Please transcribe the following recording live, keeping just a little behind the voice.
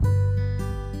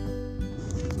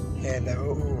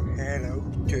Hello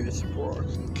to this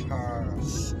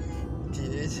podcast.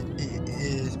 This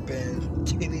is Ben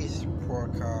Tilly's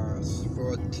podcast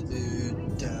for today.